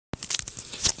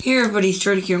Hey everybody,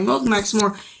 Started here, and welcome back to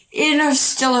more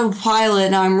Interstellar Pilot.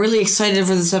 Now, I'm really excited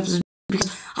for this episode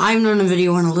because I haven't done a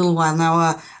video in a little while.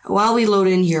 Now, while we load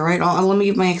in here, right, let me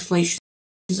give my explanation.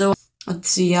 So, let's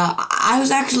see, I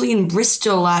was actually in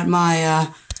Bristol at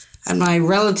my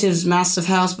relative's massive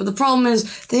house, but the problem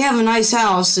is, they have a nice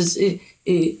house.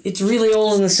 It's really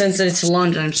old in the sense that it's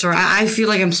London. I'm sorry, I feel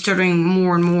like I'm stuttering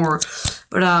more and more,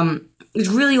 but, it's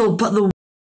really old, but the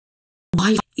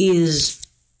wife is...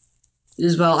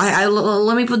 well,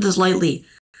 let me put this lightly,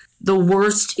 the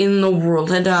worst in the world.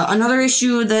 And another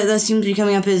issue that seems to be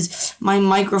coming up is my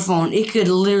microphone. It could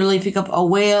literally pick up a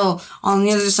whale on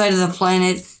the other side of the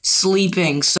planet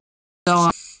sleeping. So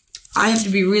I have to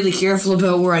be really careful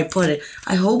about where I put it.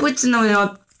 I hope it's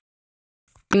not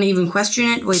going to even question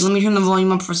it. Wait, let me turn the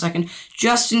volume up for a second,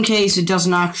 just in case it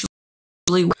doesn't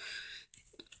actually work.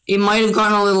 It might have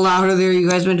gotten a little louder there. You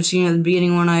guys might have seen it at the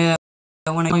beginning when I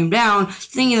came down,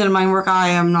 thinking that it might work. I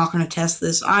am not going to test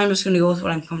this. I'm just going to go with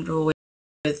what I'm comfortable with.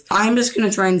 I'm just going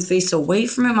to try and face away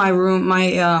from it. My room, my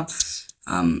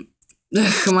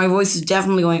voice is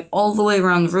definitely going all the way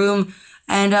around the room.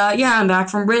 And, yeah, I'm back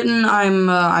from Britain.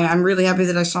 I'm really happy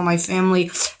that I saw my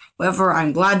family. However,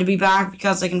 I'm glad to be back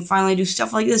because I can finally do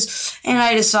stuff like this. And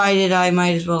I decided I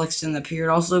might as well extend the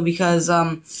period also because,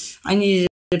 I needed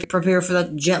to prepare for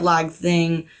that jet lag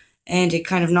thing. And it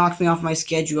kind of knocked me off my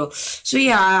schedule. So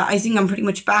yeah, I think I'm pretty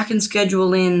much back in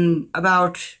schedule in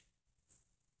about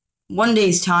 1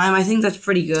 day's time. I think that's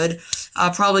pretty good.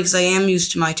 Probably because I am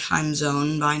used to my time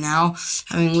zone by now,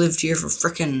 having lived here for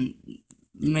frickin'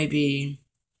 maybe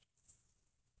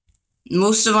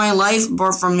most of my life,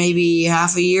 apart from maybe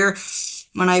half a year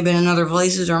when I've been in other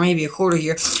places, or maybe a quarter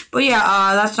year. But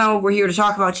yeah, that's not what we're here to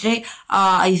talk about today.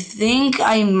 I think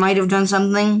I might have done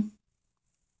something.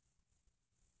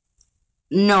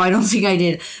 No, I don't think I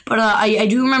did. But I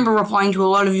do remember replying to a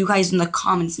lot of you guys in the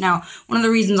comments. Now, one of the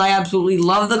reasons I absolutely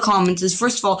love the comments is,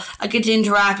 first of all, I get to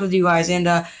interact with you guys, and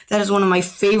that is one of my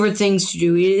favorite things to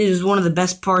do. It is one of the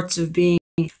best parts of being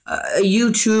a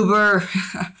YouTuber.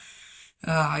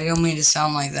 I don't mean to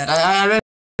sound like that. I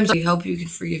hope you can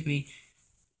forgive me.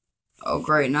 Oh,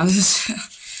 great. Now this...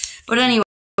 But anyway,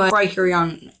 before I carry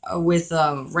on with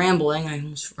rambling, I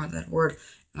almost forgot that word.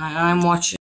 I'm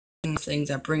watching things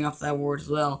that bring up that word as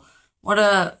well. What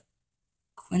a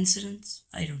coincidence?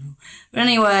 I don't know. But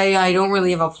anyway, I don't really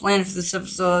have a plan for this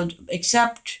episode,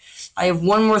 except I have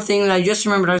one more thing that I just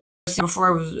remembered I was saying before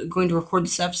I was going to record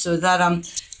this episode, that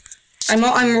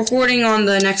I'm recording on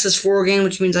the Nexus 4 game,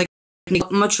 which means I can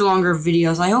make much longer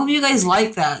videos. I hope you guys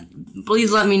like that.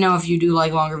 Please let me know if you do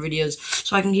like longer videos,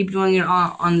 so I can keep doing it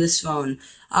on this phone.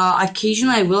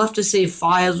 Occasionally I will have to save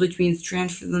files, which means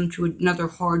transfer them to another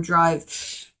hard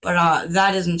drive. But,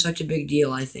 that isn't such a big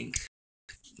deal, I think.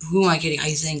 Who am I kidding?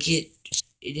 I think it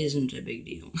isn't a big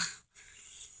deal.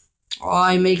 Oh,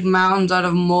 I make mountains out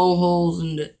of moleholes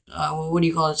and, what do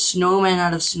you call it? Snowmen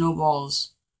out of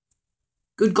snowballs.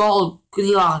 Good golly,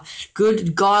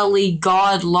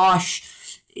 god losh.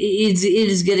 It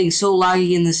is getting so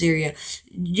laggy in this area.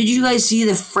 Did you guys see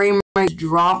the frame rate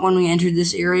drop when we entered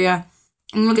this area?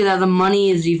 And look at that, the money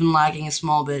is even lagging a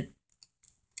small bit.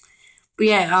 But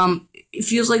yeah, it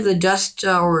feels like the dust,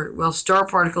 star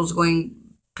particles going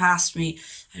past me.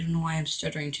 I don't know why I'm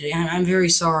stuttering today. I'm very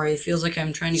sorry. It feels like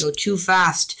I'm trying to go too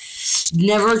fast.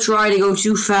 Never try to go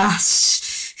too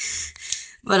fast.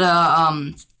 But,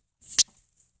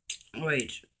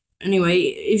 wait. Anyway,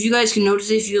 if you guys can notice,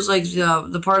 it feels like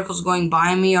the particles going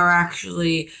by me are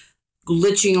actually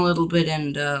glitching a little bit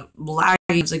and,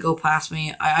 lagging as they go past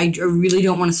me. I really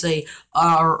don't want to say,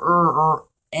 or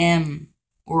M,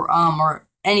 or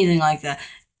anything like that.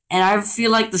 And I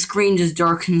feel like the screen just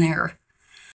darkened there.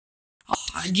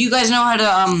 Do you guys know how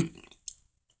to,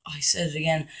 I said it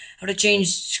again, how to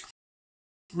change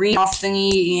screen off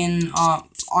thingy in,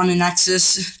 on a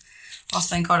Nexus? Oh,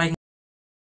 thank God I can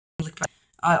click back.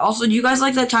 Also, do you guys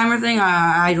like that timer thing?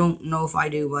 I don't know if I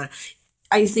do, but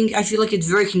I feel like it's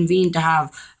very convenient to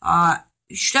have.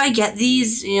 Should I get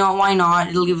these? You know, why not?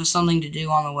 It'll give us something to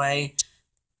do on the way.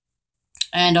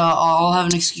 And, I'll have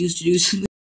an excuse to do something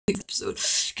in this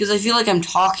episode, because I feel like I'm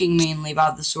talking mainly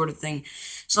about this sort of thing.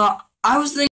 So, I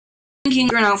was thinking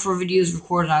out for videos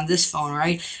recorded on this phone,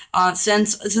 right?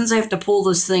 Since I have to pull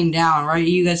this thing down, right?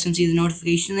 You guys can see the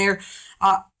notification there.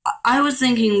 I was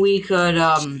thinking we could,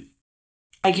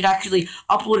 I could actually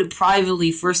upload it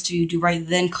privately first to YouTube, right?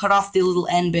 Then cut off the little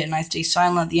end bit and I stay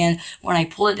silent at the end when I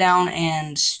pull it down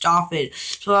and stop it.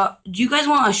 So, do you guys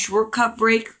want a shortcut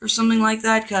break or something like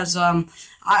that? Because,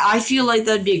 I feel like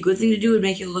that'd be a good thing to do. It'd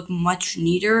make it look much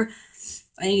neater.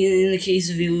 in the case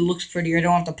of it looks prettier, I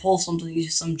don't have to pull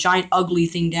some giant ugly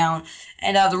thing down.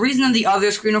 And the reason that the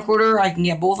other screen recorder, I can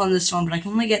get both on this phone, but I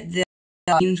can only get the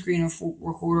screen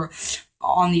recorder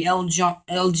on the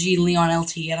LG Leon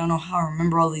LT. I don't know how I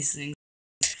remember all these things.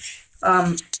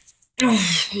 Oh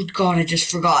god, I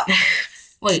just forgot.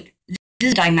 Wait, this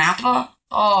is Dynapa?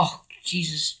 Oh,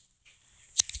 Jesus.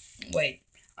 Wait.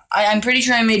 I'm pretty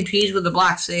sure I made peas with a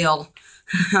black sail.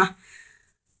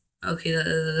 Okay,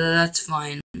 that's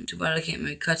fine. Too bad I can't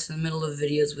make cuts in the middle of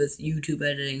videos with YouTube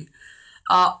editing.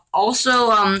 Also,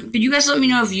 could you guys let me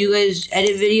know if you guys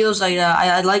edit videos?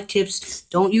 I'd like tips.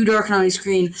 Don't you darken on the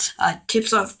screen.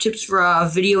 Tips for a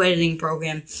video editing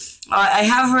program. I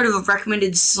have heard of a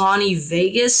recommended Sony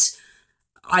Vegas.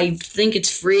 I think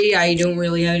it's free. I don't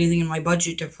really have anything in my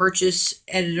budget to purchase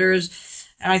editors.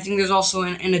 And I think there's also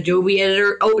an Adobe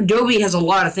editor. Oh, Adobe has a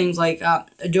lot of things like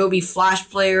Adobe Flash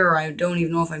Player. I don't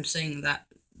even know if I'm saying that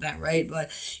right,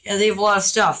 but yeah, they have a lot of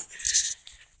stuff.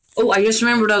 Oh, I just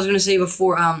remembered what I was going to say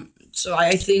before. So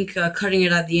I think cutting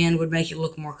it at the end would make it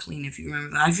look more clean, if you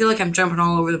remember that. I feel like I'm jumping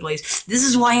all over the place. This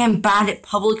is why I'm bad at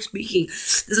public speaking.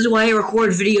 This is why I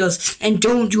record videos and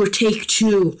don't do a take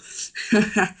two.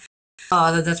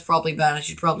 That's probably bad. I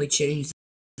should probably change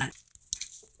that.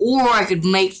 Or I could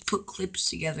put clips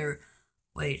together.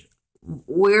 Wait,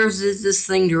 where's this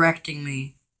thing directing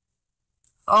me?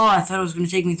 Oh, I thought it was going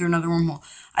to take me through another wormhole.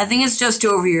 I think it's just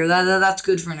over here. That's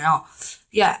good for now.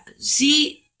 Yeah,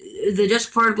 see, the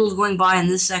dust particles going by in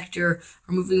this sector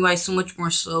are moving by so much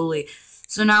more slowly.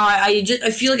 So now I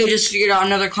feel like I just figured out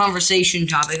another conversation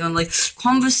topic on like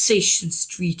Conversation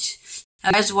Street.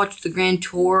 I guys watched the Grand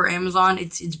Tour Amazon.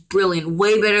 It's brilliant,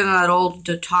 way better than that old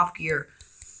Top Gear.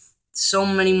 So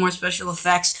many more special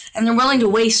effects, and they're willing to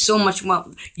waste so much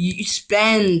money. You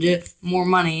spend more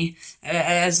money,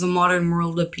 as the modern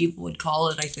world of people would call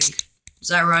it, I think. Is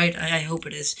that right? I hope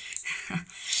it is.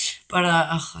 But,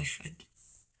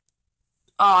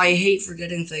 I hate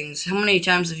forgetting things. How many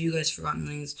times have you guys forgotten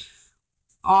things?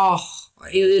 Oh,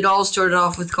 it all started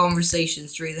off with Conversation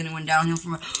Street, then it went downhill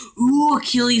from,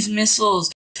 Achilles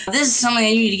missiles. This is something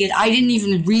I need to get. I didn't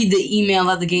even read the email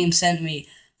that the game sent me.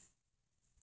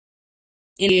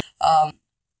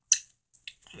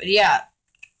 But yeah.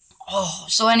 Oh,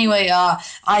 so anyway,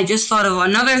 I just thought of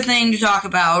another thing to talk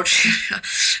about.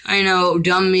 I know,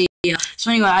 dumb me.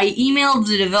 So anyway, I emailed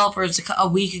the developers a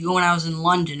week ago when I was in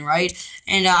London, right?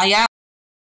 And I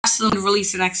asked them to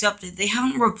release the next update. They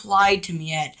haven't replied to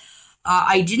me yet.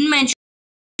 I didn't mention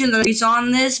the reason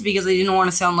on this because I didn't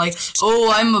want to sound like,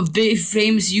 oh, I'm a big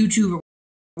famous YouTuber,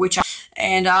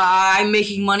 I'm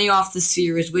making money off the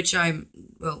series, which I'm,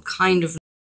 well, kind of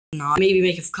not. Maybe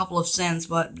make a couple of cents,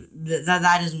 but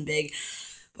that isn't big.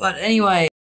 But anyway,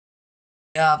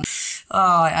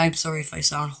 I'm sorry if I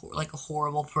sound like a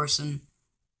horrible person.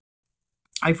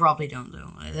 I probably don't,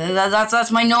 though.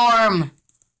 That's my norm.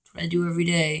 That's what I do every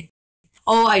day.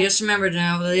 Oh, I just remembered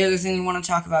now, the other thing I want to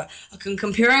talk about.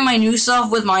 Comparing my new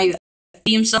self with my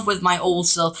medium self with my old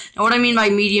self. Now, what I mean by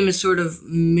medium is sort of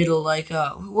middle, like,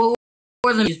 what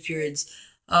were the periods?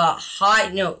 High,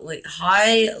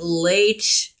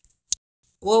 late.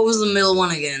 What was the middle one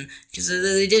again? Because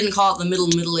they didn't call it the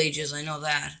Middle Ages, I know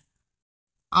that.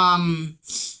 I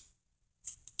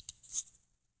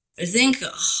think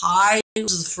high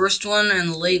was the first one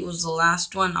and late was the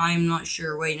last one. I'm not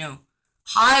sure. Wait, no.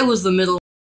 High was the middle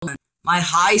one. My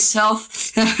high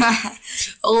self.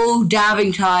 Oh,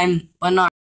 dabbing time, but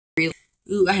not really.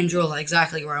 Ooh, I enjoy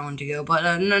exactly where I want to go,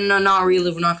 but no, not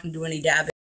really. We're not going to do any dabbing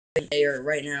today or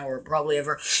right now or probably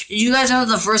ever. Did you guys know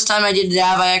the first time I did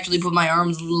dab, I actually put my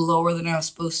arms a little lower than I was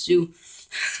supposed to?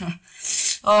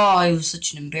 Oh, it was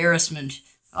such an embarrassment.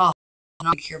 Oh, I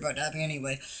don't care about dabbing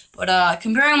anyway. But,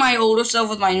 comparing my older self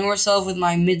with my newer self with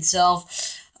my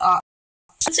mid-self, I'd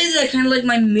say that I kind of like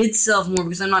my mid-self more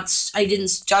because I didn't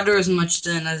stutter as much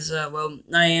then as, well,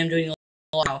 I am doing a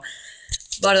lot now.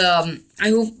 But, I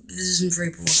hope this isn't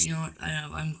very poor. You know what,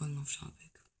 I'm going off topic.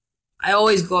 I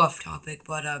always go off topic,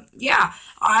 but, yeah,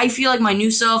 I feel like my new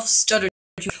self stuttered.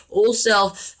 Old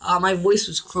self, my voice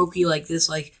was croaky like this,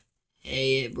 like,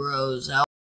 hey, bros, how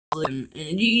and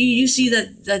you see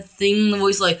that thing in the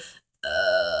voice, like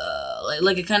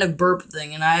a kind of burp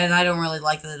thing, and I don't really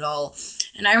like that at all.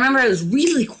 And I remember I was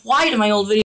really quiet in my old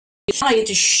video. I get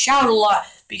to shout a lot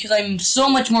because I'm so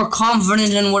much more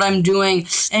confident in what I'm doing,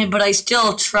 but I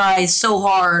still try so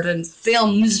hard and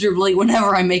fail miserably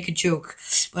whenever I make a joke.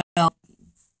 But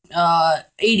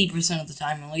 80% of the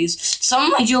time at least. Some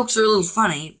of my jokes are a little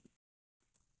funny.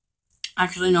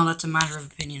 Actually, no, that's a matter of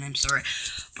opinion, I'm sorry.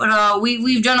 But,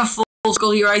 we've done a full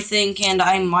circle here, I think, and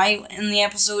I might end the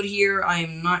episode here,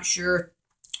 I'm not sure.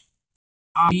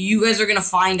 You guys are gonna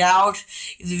find out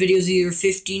if the video is either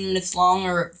 15 minutes long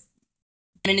or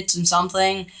minutes and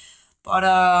something. But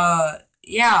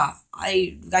yeah,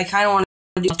 I kind of want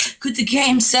to do. Could the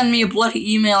game send me a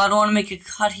bloody email? I don't want to make a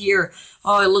cut here.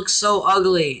 Oh, it looks so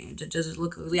ugly. Does it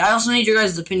look ugly? I also need your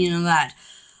guys' opinion on that.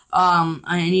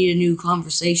 I need a new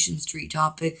conversation street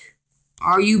topic.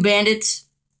 Are you bandits?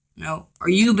 No. Are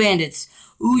you bandits?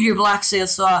 Ooh, you're black sail.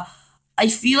 So, I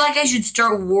feel like I should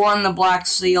start war on the black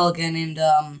sail again, and,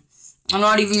 I'm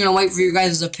not even gonna wait for your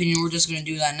guys' opinion. We're just gonna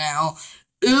do that now.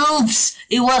 Oops!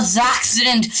 It was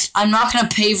accident! I'm not gonna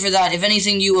pay for that. If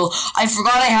anything, you will. I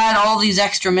forgot I had all these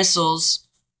extra missiles.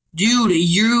 Dude,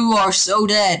 you are so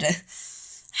dead.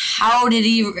 How did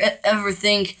he ever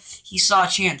think he saw a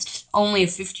chance? Only a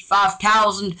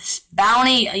 55,000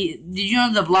 bounty. Did you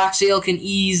know the black sail can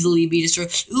easily be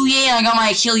destroyed? Ooh, yeah, I got my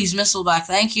Achilles missile back.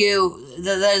 Thank you.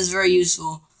 That is very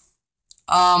useful.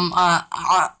 I'm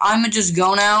gonna just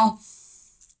go now.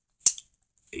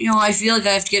 You know, I feel like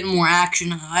I have to get more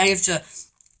action. I have to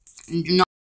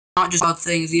not just about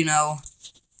things, you know.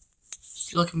 I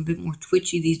feel like I'm a bit more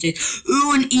twitchy these days.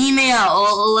 Ooh, an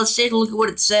email! Let's take a look at what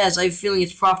it says. I have a feeling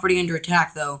it's property under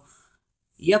attack, though.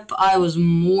 Yep, I was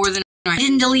more than right. I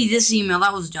didn't delete this email.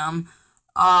 That was dumb.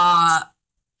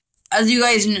 As you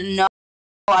guys know,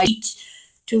 I need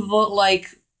to put, like,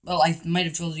 well, I might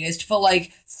have told you guys, to put,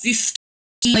 like, 15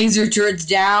 laser turrets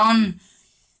down.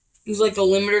 It was like the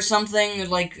limit or something,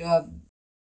 like,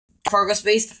 cargo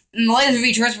space. And the laser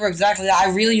V turrets were exactly that.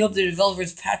 I really hope the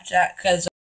developers patch that, because,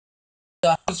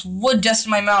 it's wood dust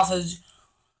in my mouth.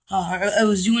 I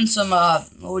was doing some,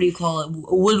 what do you call it,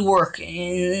 woodwork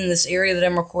in this area that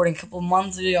I'm recording a couple of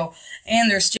months ago,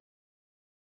 and there's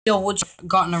still wood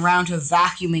gotten around to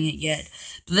vacuuming it yet.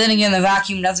 But then again, the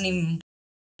vacuum doesn't even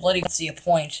bloody see a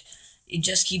point. It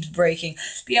just keeps breaking.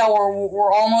 But yeah,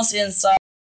 we're almost inside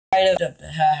of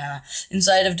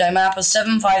Dimapa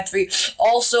 753.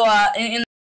 Also, in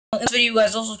this video, you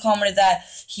guys also commented that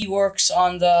he works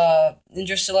on the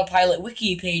Interstellar pilot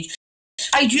wiki page.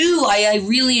 I do. I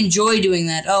really enjoy doing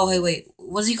that. Oh, hey, wait.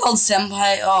 Was he called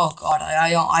Senpai? Oh, God.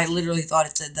 I literally thought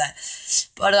it said that.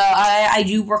 But, I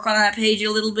do work on that page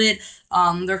a little bit. There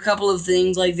are a couple of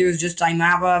things, like there's just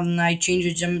Dimapa, and I changed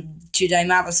it to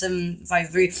Dimapa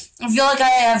 753. I feel like I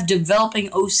have developing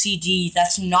OCD.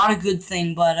 That's not a good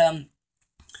thing, but,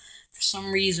 for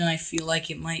some reason, I feel like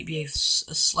it might be a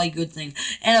slight good thing.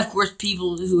 And, of course,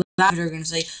 people who have it are going to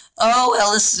say, oh,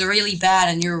 well, this is really bad,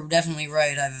 and you're definitely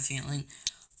right, I have a feeling.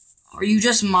 Are you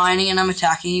just mining and I'm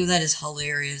attacking you? That is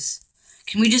hilarious.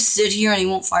 Can we just sit here and he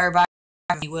won't fire back?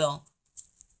 He will.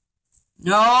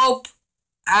 Nope.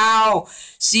 Ow.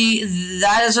 See,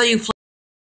 that is how you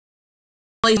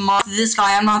play this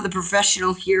guy. I'm not the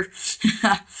professional here.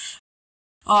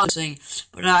 Oh,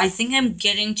 but I think I'm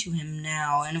getting to him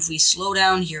now, and if we slow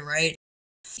down here, right,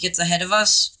 he gets ahead of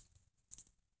us.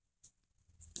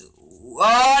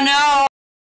 Oh,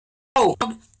 no!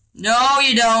 No,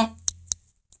 you don't.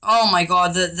 Oh, my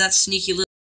God, that sneaky little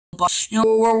boss. You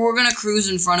know, we're gonna cruise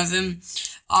in front of him.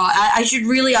 I should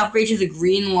really upgrade to the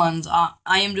green ones. I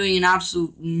am doing an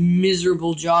absolute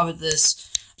miserable job at this.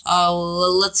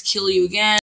 Let's kill you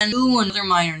again. Ooh, another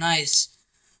miner, nice.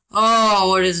 Oh,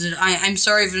 what is it? I'm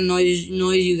sorry if it annoys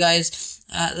you guys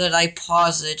that I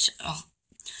pause it. Oh.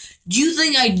 Do you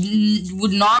think I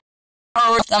would not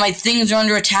know that my things are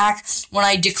under attack when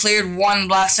I declared one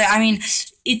black site? I mean,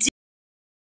 it's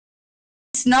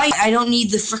nice. I don't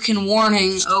need the frickin'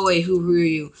 warning. Oh, wait, who are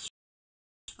you?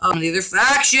 Oh, the other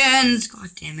factions. God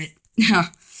damn it.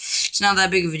 It's not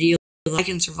that big of a deal. I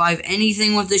can survive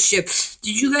anything with this ship.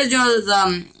 Did you guys know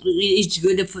that it's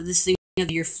good to put this thing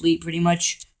into your fleet, pretty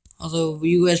much? Although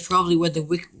you guys probably read the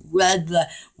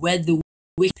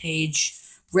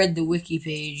wiki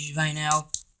page by now.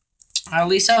 At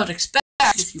least I would expect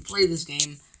if you play this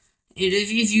game.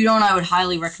 If you don't, I would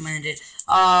highly recommend it.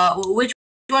 Which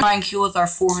one try and kill with our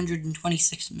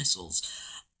 426 missiles?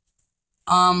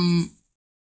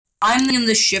 I'm in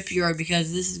the shipyard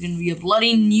because this is going to be a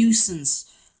bloody nuisance.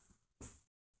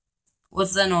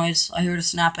 What's that noise? I heard a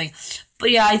snapping. But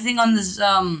yeah, I think on this,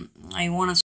 I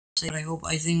want to say what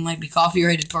I think might be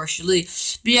copyrighted partially.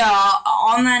 But yeah,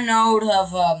 on that note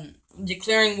of,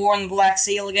 declaring war on the Black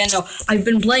Sail again. No, I've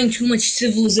been playing too much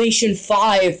Civilization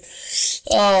 5.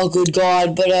 Oh, good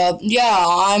God. But, yeah,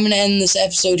 I'm gonna end this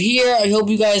episode here. I hope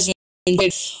you guys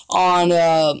enjoyed on,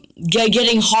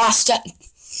 getting hostile.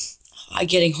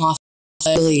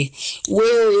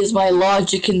 Where is my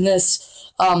logic in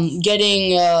this?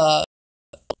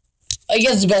 I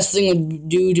guess the best thing would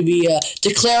do to be,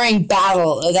 declaring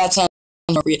battle. That sounds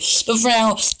appropriate. But for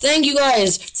now, thank you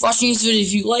guys for watching this video.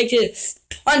 If you like it,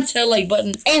 punch that like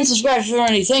button and subscribe if you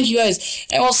already. Thank you guys,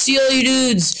 and we'll see all you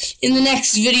dudes in the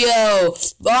next video.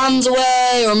 Bombs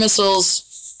away, or missiles.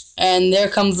 And there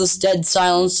comes this dead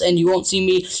silence, and you won't see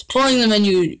me pulling the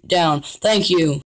menu down. Thank you.